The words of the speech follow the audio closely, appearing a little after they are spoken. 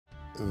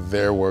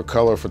There were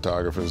color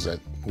photographers that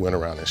went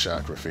around and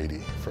shot graffiti.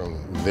 From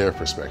their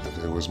perspective,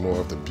 it was more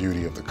of the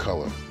beauty of the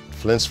color.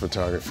 Flint's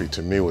photography,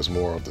 to me, was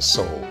more of the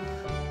soul.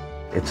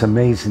 It's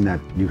amazing that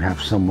you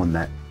have someone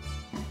that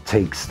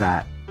takes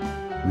that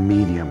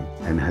medium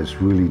and has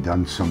really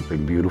done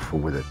something beautiful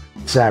with it.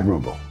 It's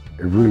admirable.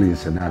 It really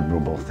is an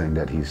admirable thing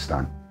that he's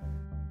done.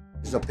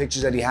 The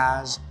pictures that he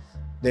has,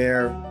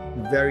 they're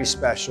very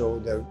special.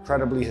 They're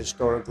incredibly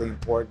historically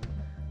important,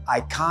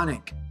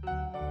 iconic.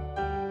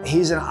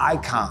 He's an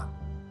icon.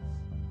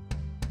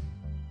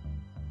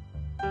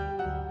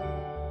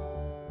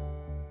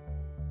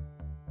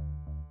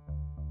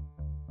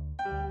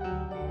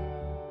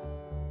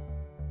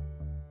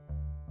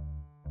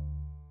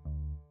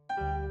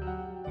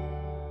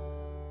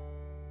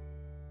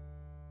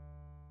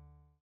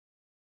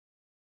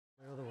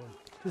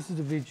 This is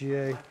the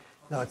VGA.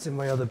 No, it's in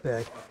my other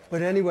bag.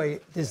 But anyway,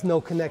 there's no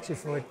connection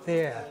for it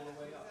there.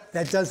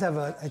 That does have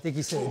a, I think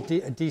he said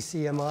a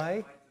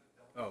DCMI.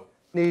 Oh.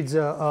 Needs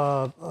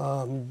a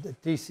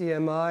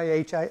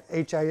DCMI,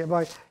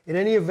 HIMI. In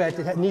any event,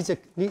 it needs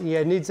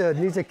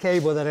a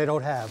cable that I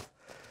don't have.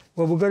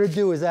 What we're going to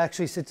do is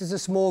actually, since it's a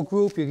small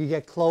group, you can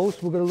get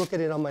close. We're going to look at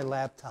it on my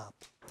laptop.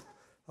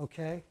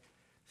 Okay?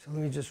 So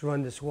let me just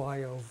run this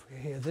wire over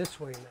here this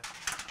way now.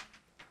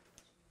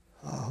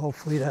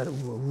 Hopefully that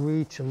will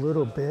reach a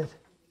little bit.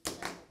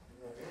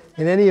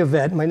 In any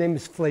event, my name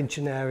is Flint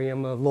Gennari.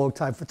 I'm a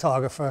longtime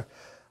photographer.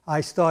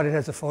 I started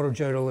as a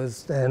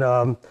photojournalist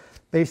and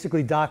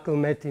basically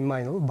documenting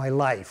my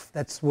life.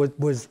 That's what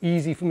was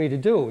easy for me to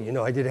do. You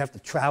know, I didn't have to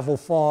travel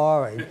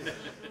far.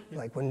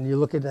 Like when you're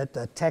looking at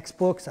the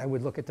textbooks, I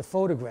would look at the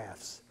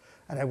photographs.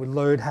 And I would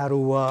learn how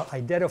to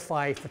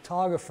identify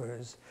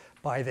photographers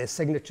by their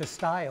signature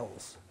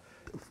styles.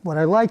 What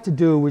I like to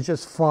do is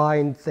just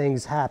find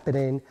things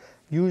happening,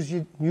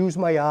 use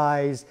my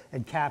eyes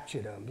and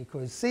capture them,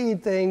 because seeing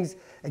things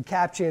and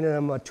capturing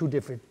them are two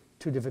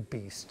different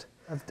beasts.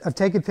 I've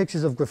taken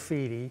pictures of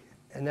graffiti,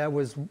 and that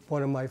was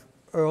one of my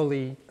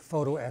early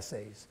photo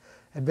essays.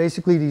 And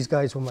basically these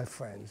guys were my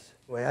friends.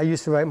 I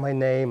used to write my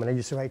name and I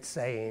used to write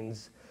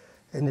sayings,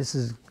 and this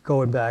is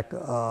going back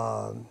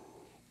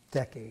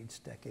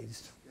decades.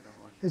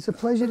 It's a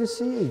pleasure to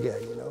see you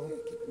again, you know.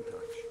 Keep in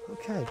touch.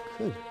 Okay,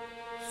 good.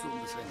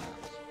 Soon the same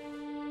house.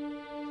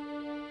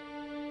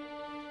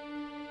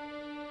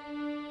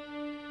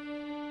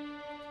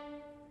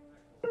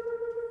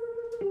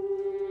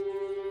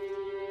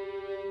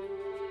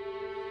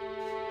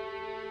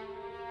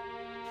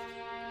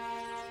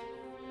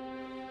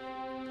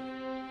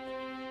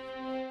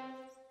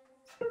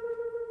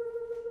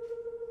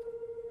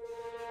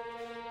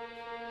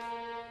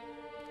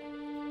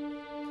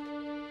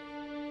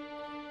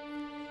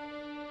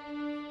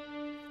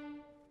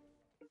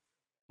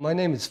 My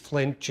name is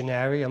Flint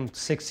Gennari. I'm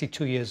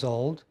 62 years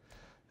old,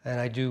 and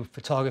I do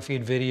photography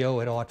and video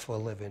and art for a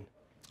living.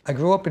 I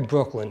grew up in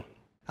Brooklyn,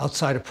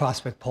 outside of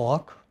Prospect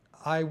Park.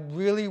 I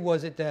really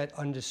wasn't that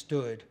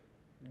understood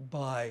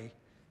by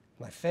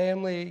my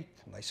family,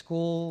 my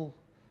school,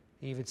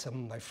 even some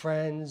of my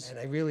friends, and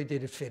I really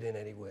didn't fit in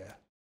anywhere.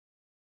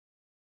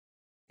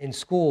 In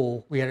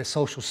school, we had a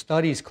social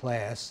studies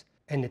class,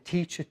 and the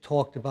teacher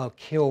talked about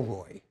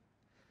Kilroy.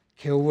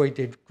 Kilroy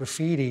did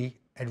graffiti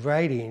and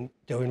writing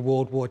during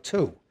World War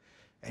II.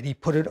 And he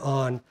put it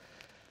on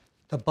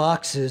the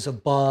boxes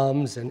of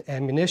bombs and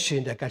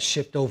ammunition that got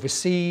shipped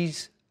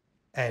overseas.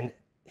 And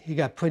he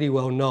got pretty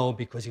well known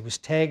because he was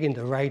tagging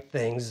the right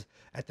things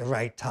at the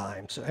right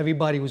time. So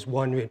everybody was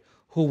wondering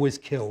who was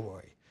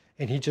Kilroy.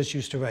 And he just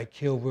used to write,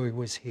 Kilroy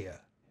was here.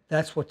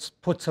 That's what's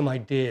put some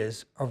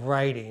ideas of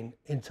writing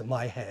into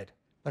my head.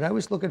 But I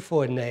was looking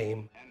for a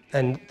name,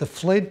 and the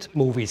Flint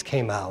movies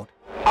came out.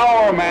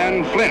 Our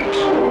man Flint.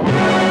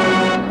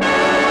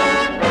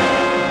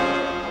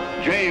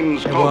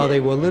 James And while they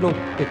were a little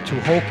bit too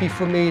hokey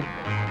for me,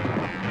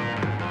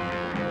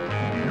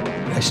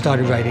 I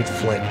started writing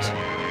Flint.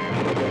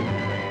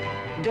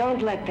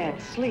 Don't let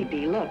that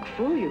sleepy look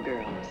fool you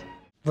girls.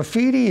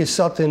 Graffiti is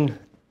something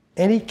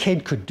any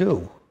kid could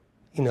do.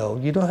 You know,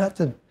 you don't have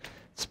to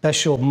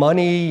special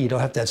money, you don't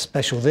have to have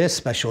special this,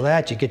 special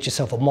that. You get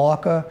yourself a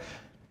marker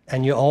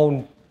and your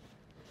own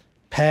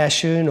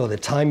passion or the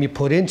time you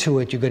put into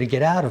it, you're going to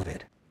get out of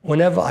it.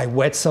 Whenever I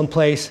went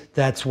someplace,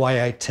 that's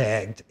why I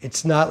tagged.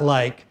 It's not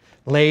like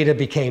later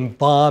became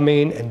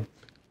bombing and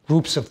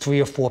groups of 3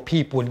 or 4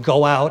 people would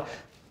go out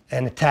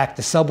and attack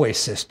the subway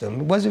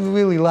system. It wasn't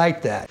really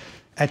like that.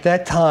 At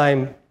that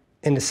time,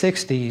 in the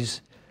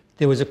 60s,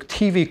 there was a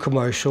TV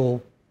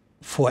commercial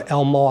for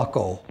El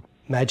Marco,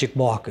 magic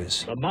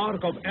markers. The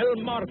mark of El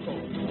Marco.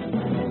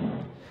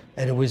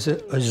 And it was a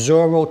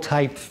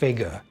Zorro-type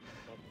figure.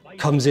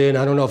 Comes in,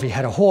 I don't know if he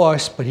had a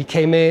horse, but he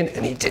came in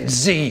and he did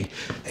Z,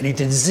 and he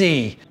did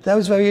Z. That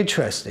was very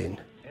interesting.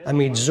 I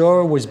mean,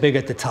 Zorro was big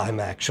at the time,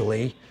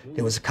 actually.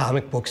 There was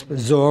comic books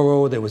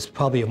Zorro, there was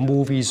probably a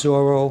movie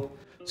Zorro.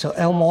 So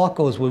El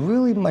Marcos were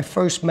really my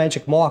first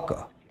magic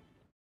marker.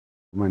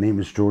 My name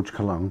is George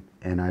Cologne,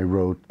 and I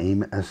wrote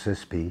AIM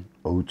SSB,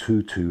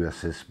 022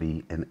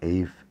 SSB, and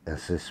AVE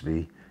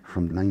SSB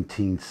from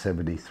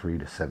 1973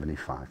 to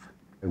 75.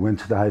 I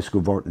went to the High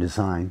School of Art and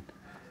Design,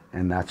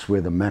 and that's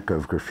where the mecca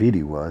of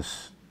graffiti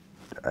was.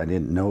 I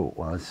didn't know it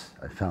was.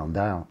 I found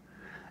out.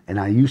 And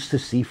I used to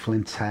see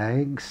Flint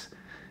tags,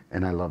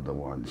 and I love the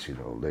ones, you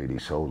know,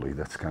 Ladies Holy.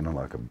 That's kind of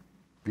like a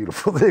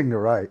beautiful thing to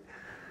write.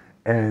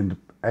 And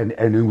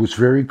it was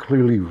very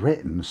clearly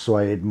written, so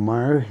I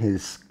admire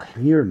his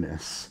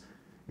clearness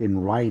in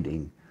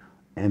writing,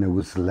 and it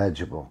was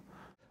legible.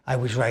 I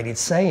was writing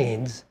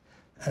sayings,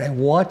 and I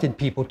wanted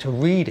people to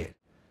read it.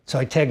 So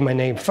I tagged my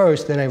name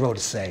first, then I wrote a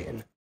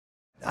saying.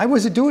 I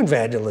wasn't doing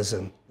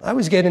vandalism. I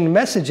was getting the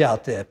message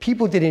out there.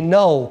 People didn't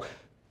know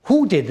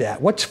who did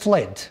that. What's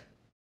Flint?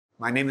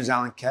 My name is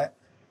Alan Kett,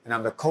 and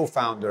I'm the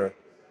co-founder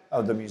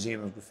of the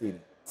Museum of Graffiti.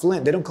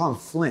 Flint, they don't call him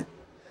Flint.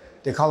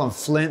 They call him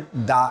Flint ...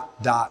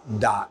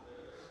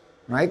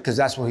 right? Because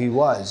that's what he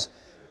was.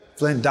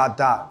 Flint ...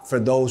 for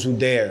those who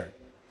dare,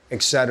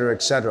 etc.,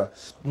 etc.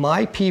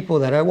 My people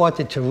that I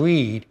wanted to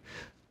read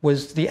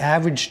was the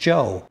average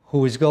Joe who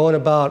was going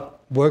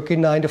about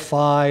working 9 to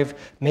 5,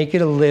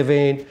 making a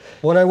living.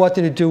 What I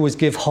wanted to do was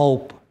give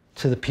hope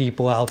to the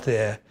people out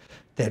there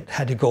that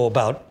had to go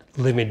about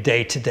living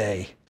day to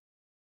day.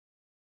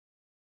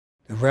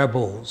 The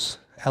Rebels,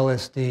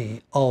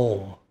 LSD,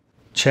 Ohm,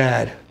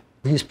 Chad.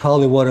 He's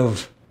probably one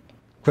of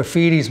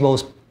graffiti's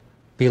most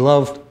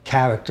beloved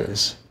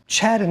characters.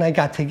 Chad and I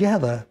got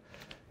together,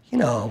 you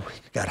know, we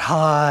got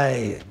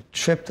high, and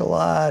tripped a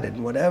lot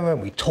and whatever,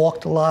 and we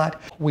talked a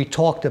lot. We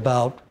talked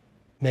about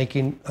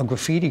making a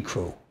graffiti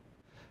crew.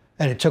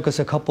 And it took us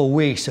a couple of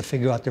weeks to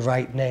figure out the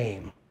right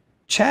name.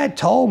 Chad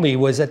told me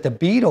was that the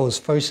Beatles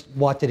first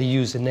wanted to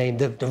use the name,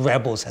 the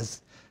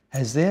Rebels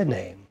as their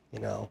name, you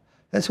know.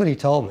 That's what he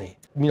told me.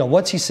 You know,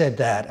 once he said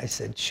that, I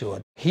said,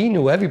 sure. He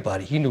knew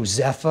everybody. He knew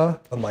Zephyr,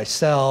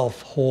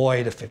 myself,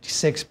 Hoy, the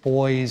 56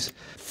 Boys,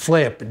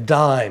 Flip,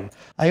 Dime.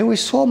 I always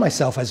saw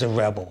myself as a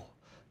rebel.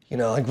 You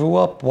know, I grew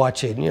up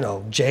watching, you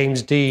know,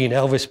 James Dean,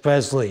 Elvis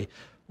Presley,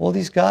 all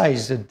these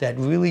guys that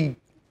really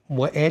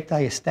were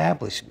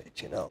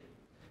anti-establishment, you know.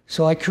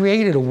 So I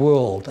created a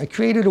world. I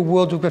created a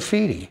world of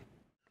graffiti.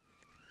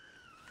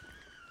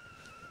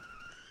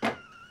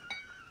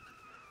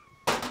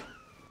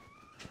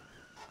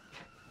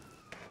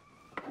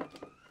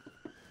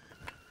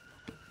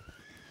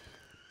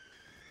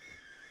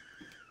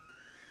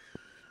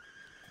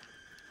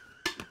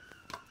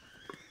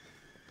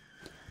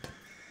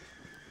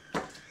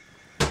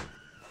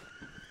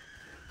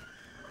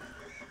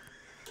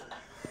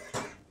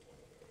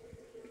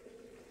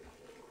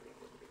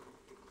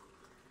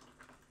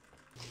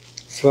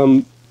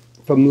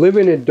 From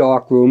living in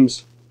dark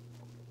rooms,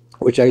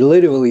 which I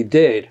literally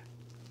did.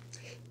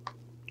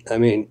 I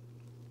mean,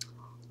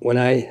 when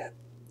I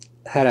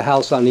had a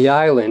house on the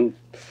island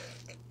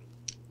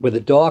with a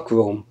dark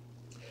room,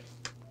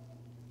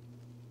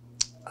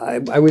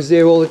 I was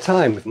there all the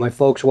time. If my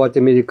folks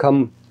wanted me to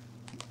come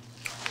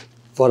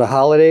for the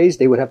holidays,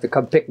 they would have to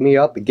come pick me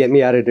up and get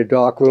me out of the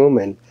dark room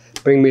and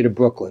bring me to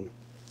Brooklyn.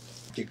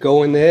 You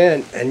go in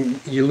there and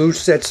you lose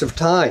sets of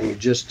time. You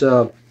just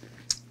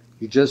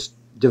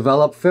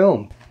develop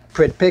film,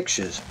 print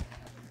pictures.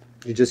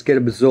 You just get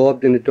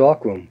absorbed in the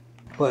darkroom.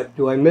 But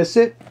do I miss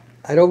it?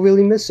 I don't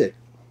really miss it.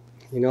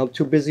 You know, I'm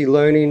too busy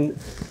learning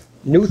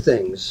new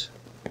things.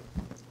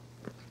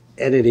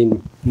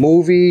 Editing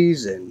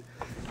movies and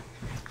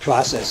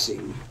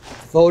processing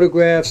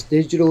photographs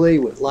digitally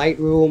with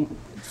Lightroom,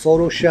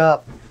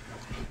 Photoshop.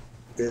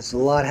 There's a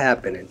lot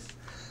happening.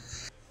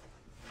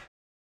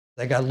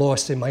 I got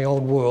lost in my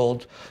own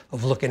world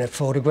of looking at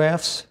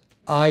photographs.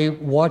 I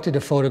wanted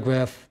to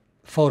photograph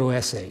photo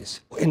essays.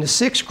 In the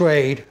 6th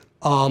grade,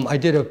 I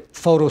did a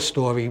photo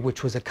story,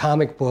 which was a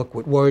comic book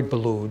with word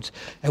balloons,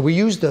 and we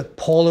used the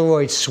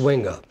Polaroid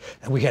Swinger.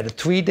 And we had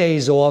 3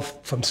 days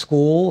off from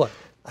school.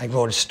 I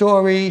wrote a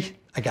story,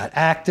 I got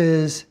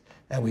actors,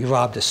 and we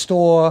robbed a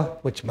store,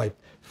 which my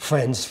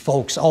friends'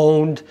 folks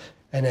owned,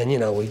 and then, you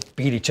know, we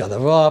beat each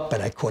other up,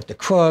 and I caught the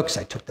crooks,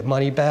 I took the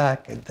money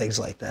back, and things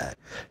like that.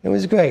 It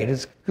was great.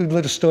 It's a good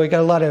little story.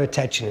 Got a lot of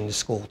attention in the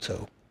school,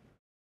 too.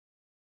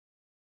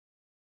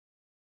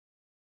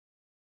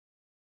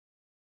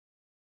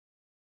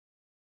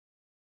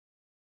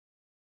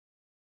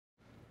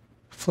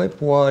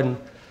 Flip One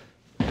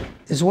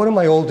is one of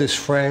my oldest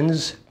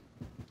friends.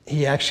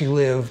 He actually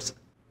lived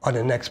on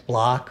the next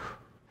block.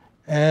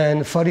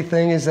 And the funny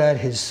thing is that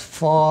his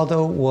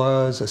father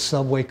was a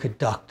subway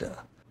conductor.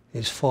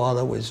 His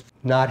father was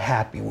not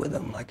happy with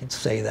him, I can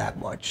say that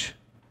much.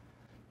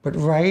 But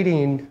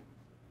writing,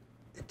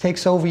 it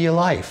takes over your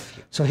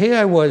life. So here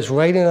I was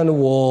writing on the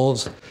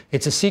walls.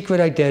 It's a secret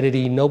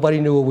identity. Nobody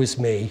knew it was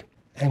me.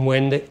 And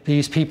when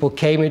these people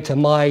came into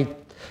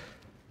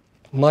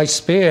my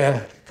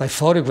sphere, I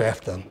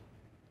photographed them.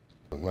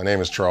 My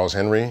name is Charles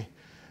Henry.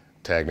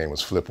 Tag name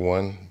was Flip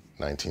One,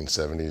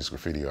 1970s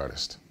graffiti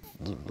artist.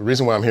 The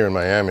reason why I'm here in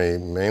Miami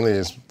mainly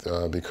is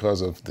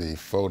because of the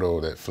photo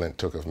that Flint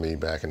took of me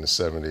back in the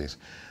 70s.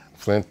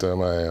 Flint,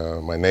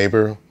 my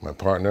neighbor, my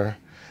partner,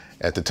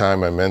 at the time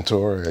my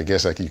mentor, I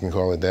guess you can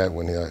call it that,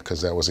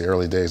 because that was the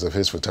early days of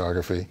his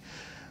photography.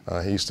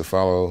 he used to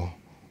follow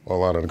a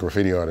lot of the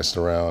graffiti artists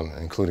around,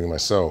 including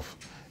myself,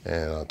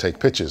 and take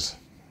pictures.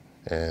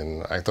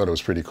 And I thought it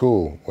was pretty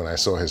cool when I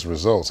saw his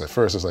results. At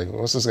first, I was like,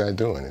 what's this guy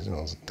doing? You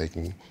know,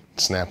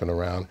 snapping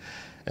around.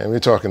 And we're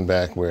talking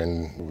back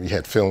when we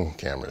had film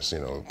cameras, you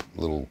know,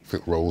 little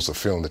rolls of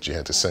film that you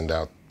had to send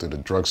out to the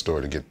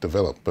drugstore to get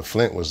developed. But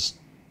Flint was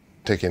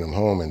taking them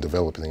home and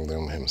developing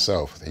them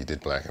himself. He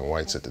did black and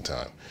whites at the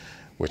time,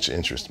 which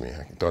interested me.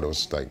 I thought it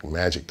was like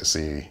magic to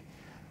see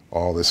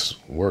all this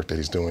work that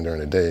he's doing during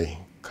the day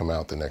come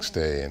out the next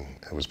day, and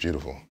it was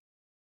beautiful.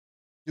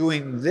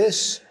 Doing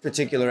this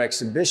particular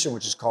exhibition,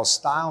 which is called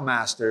Style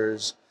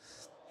Masters,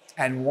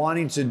 and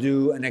wanting to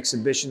do an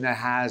exhibition that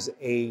has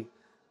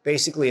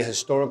basically a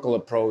historical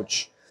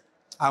approach,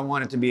 I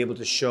wanted to be able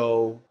to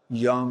show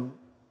young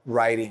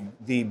writing,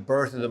 the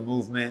birth of the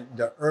movement,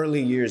 the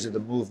early years of the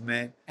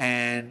movement,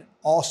 and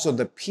also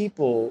the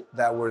people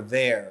that were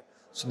there.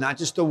 So not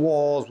just the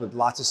walls with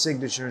lots of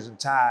signatures and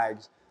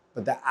tags,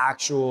 but the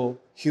actual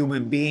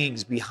human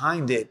beings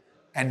behind it.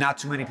 And not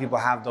too many people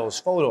have those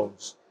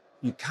photos.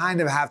 You kind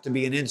of have to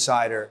be an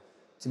insider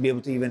to be able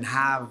to even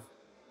have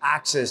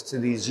access to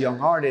these young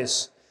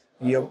artists,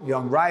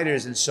 young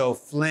writers. And so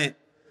Flint,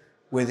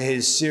 with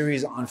his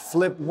series on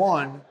Flip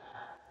 1,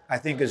 I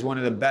think is one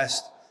of the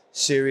best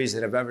series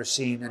that I've ever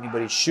seen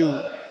anybody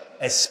shoot,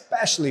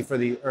 especially for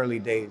the early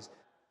days.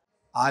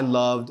 I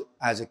loved,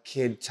 as a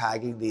kid,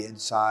 tagging the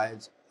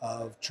insides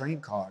of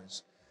train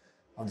cars,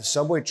 of the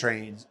subway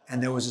trains,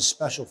 and there was a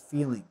special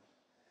feeling.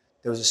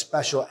 There was a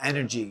special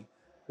energy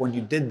when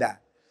you did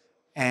that.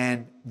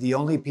 And the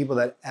only people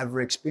that ever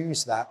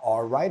experienced that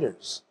are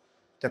writers.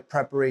 The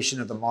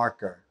preparation of the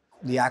marker,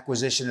 the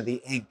acquisition of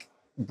the ink,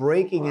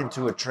 breaking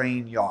into a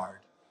train yard,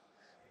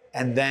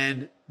 and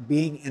then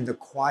being in the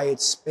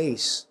quiet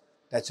space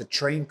that's a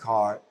train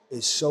car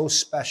is so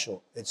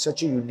special. It's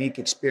such a unique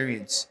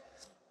experience.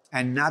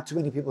 And not too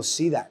many people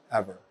see that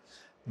ever.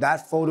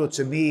 That photo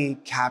to me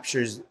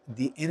captures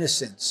the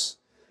innocence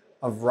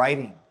of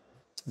writing,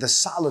 the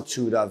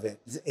solitude of it.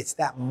 It's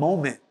that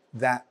moment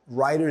that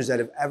writers that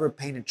have ever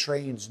painted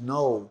trains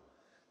know.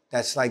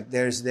 That's like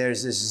there's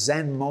this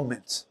Zen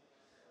moment.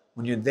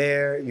 When you're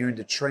there, you're in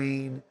the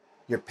train,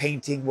 you're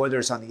painting, whether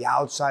it's on the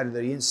outside or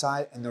the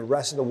inside, and the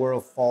rest of the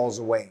world falls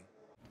away.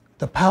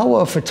 The power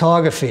of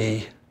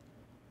photography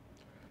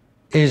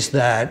is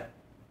that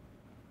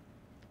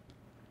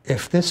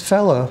if this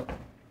fella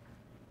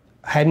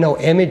had no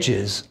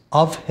images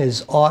of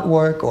his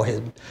artwork or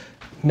his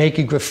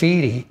making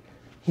graffiti,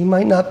 he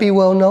might not be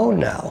well known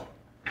now.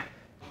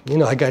 You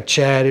know, I got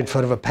Chad in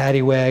front of a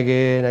paddy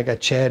wagon, I got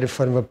Chad in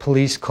front of a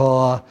police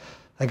car,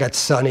 I got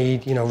Sonny,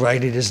 you know,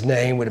 writing his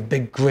name with a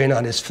big grin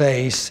on his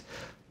face.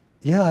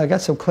 Yeah, I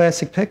got some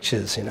classic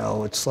pictures, you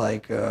know. It's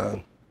like,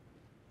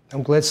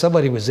 I'm glad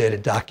somebody was there to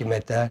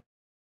document that.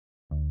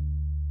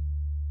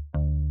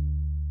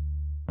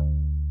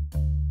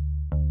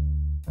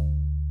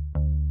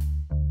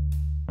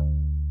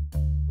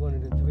 One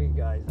of the three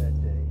guys that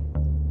day.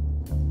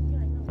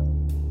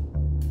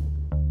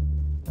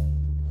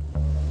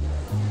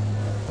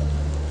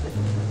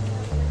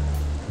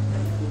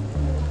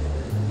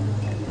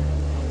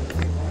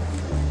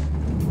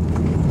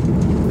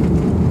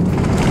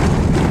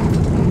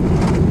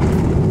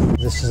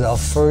 This is our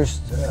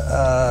first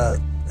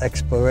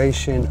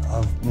exploration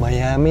of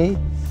Miami,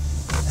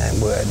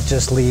 and we're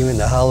just leaving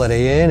the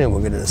Holiday Inn, and we're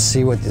going to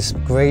see what this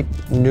great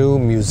new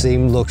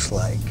museum looks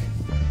like.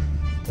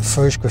 The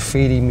first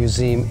graffiti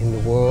museum in the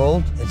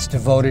world. It's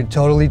devoted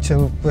totally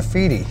to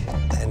graffiti,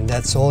 and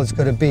that's all it's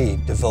going to be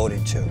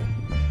devoted to.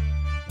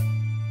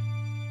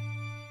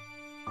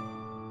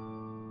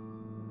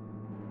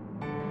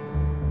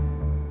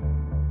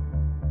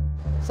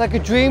 It's like a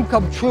dream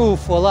come true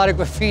for a lot of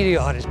graffiti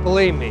artists,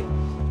 believe me.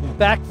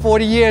 Back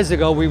 40 years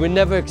ago, we would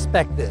never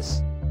expect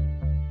this.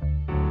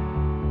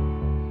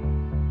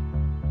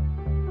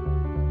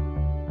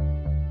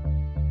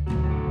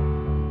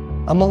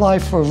 I'm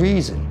alive for a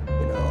reason,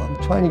 you know. I'm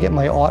trying to get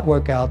my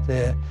artwork out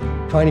there,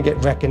 trying to get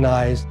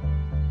recognized.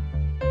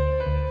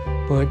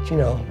 But, you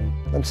know,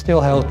 I'm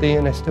still healthy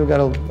and I still got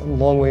a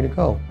long way to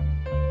go.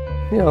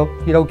 You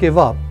know, you don't give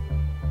up.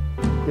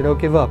 You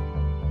don't give up.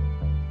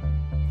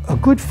 A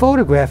good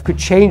photograph could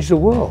change the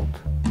world,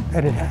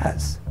 and it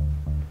has.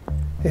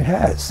 It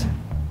has.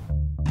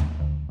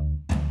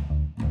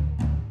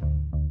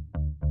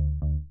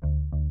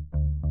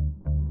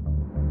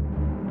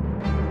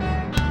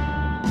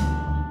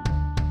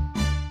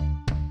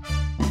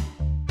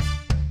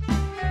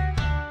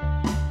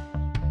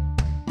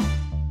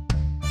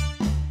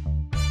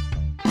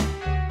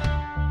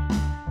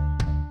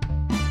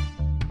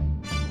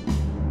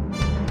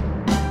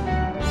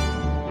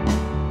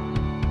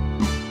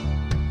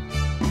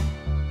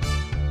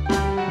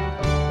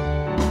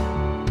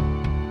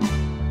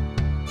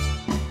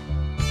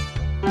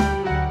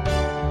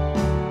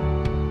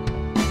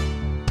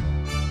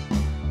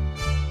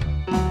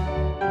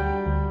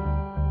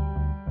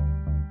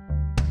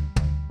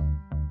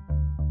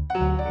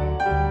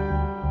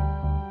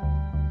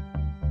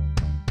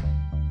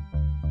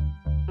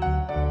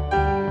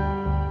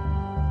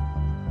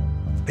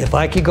 If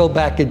I could go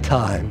back in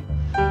time,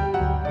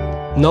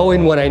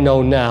 knowing what I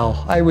know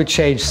now, I would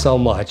change so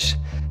much.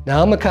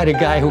 Now, I'm the kind of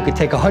guy who could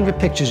take 100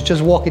 pictures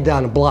just walking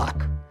down a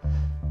block,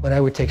 but I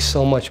would take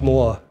so much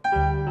more.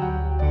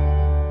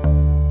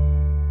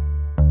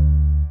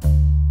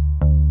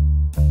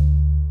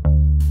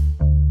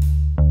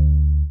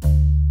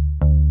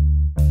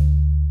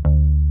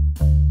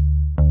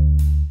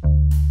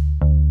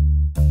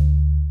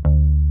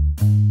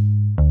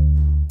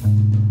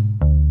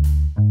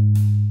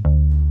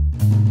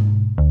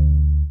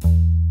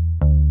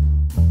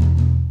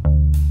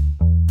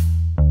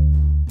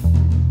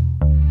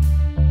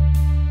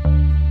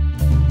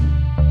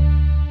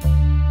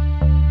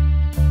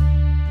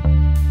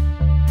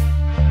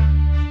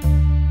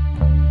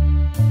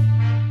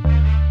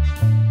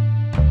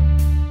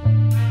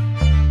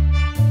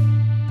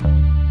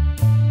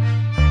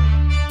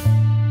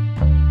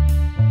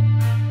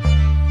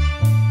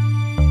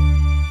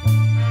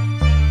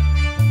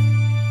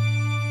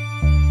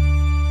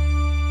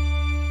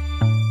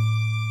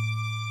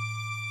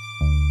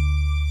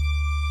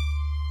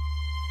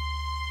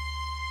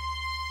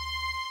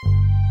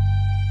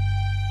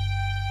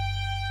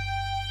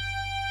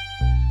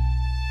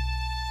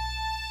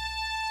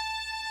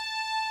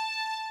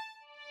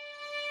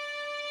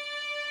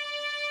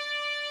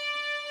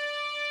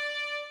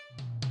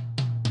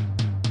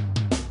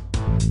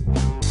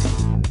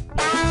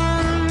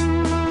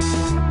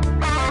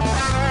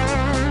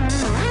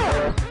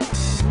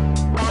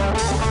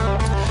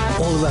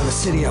 All around the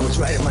city, I was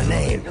writing my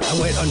name.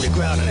 I went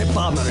underground and I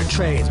bombed on the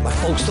trains. My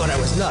folks thought I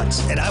was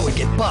nuts and I would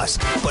get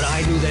bust, but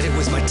I knew that it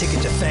was my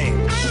ticket to fame.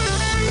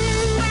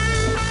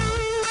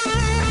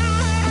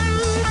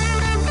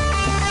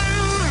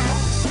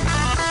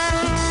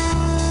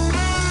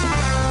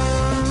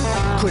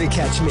 Couldn't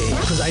catch me,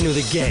 cause I knew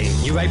the game.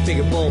 You write big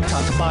and bold,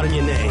 top to bottom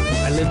your name.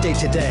 I live day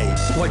to day,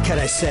 what can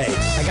I say?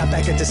 I got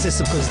back at the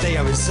system cause they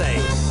are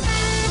insane.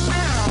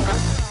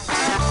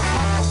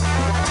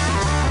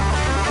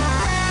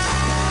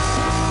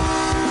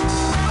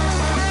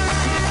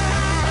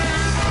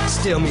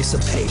 Steal me some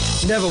paint,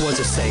 never was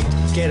a saint.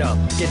 Get up,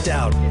 get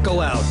down,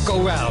 go out,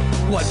 go round.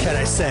 What can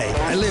I say?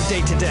 I live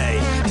day to day,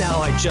 now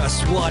I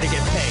just want to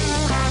get paid.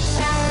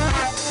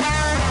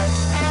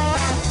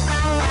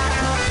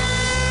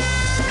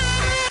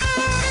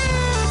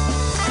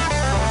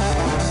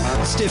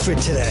 It's different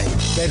today.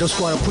 They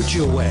just want to put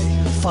you away,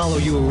 follow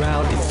you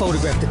around, and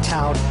photograph the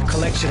town,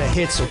 collection of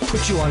hits, or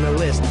put you on the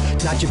list.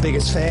 Not your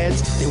biggest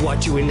fans, they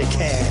want you in the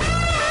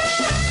can.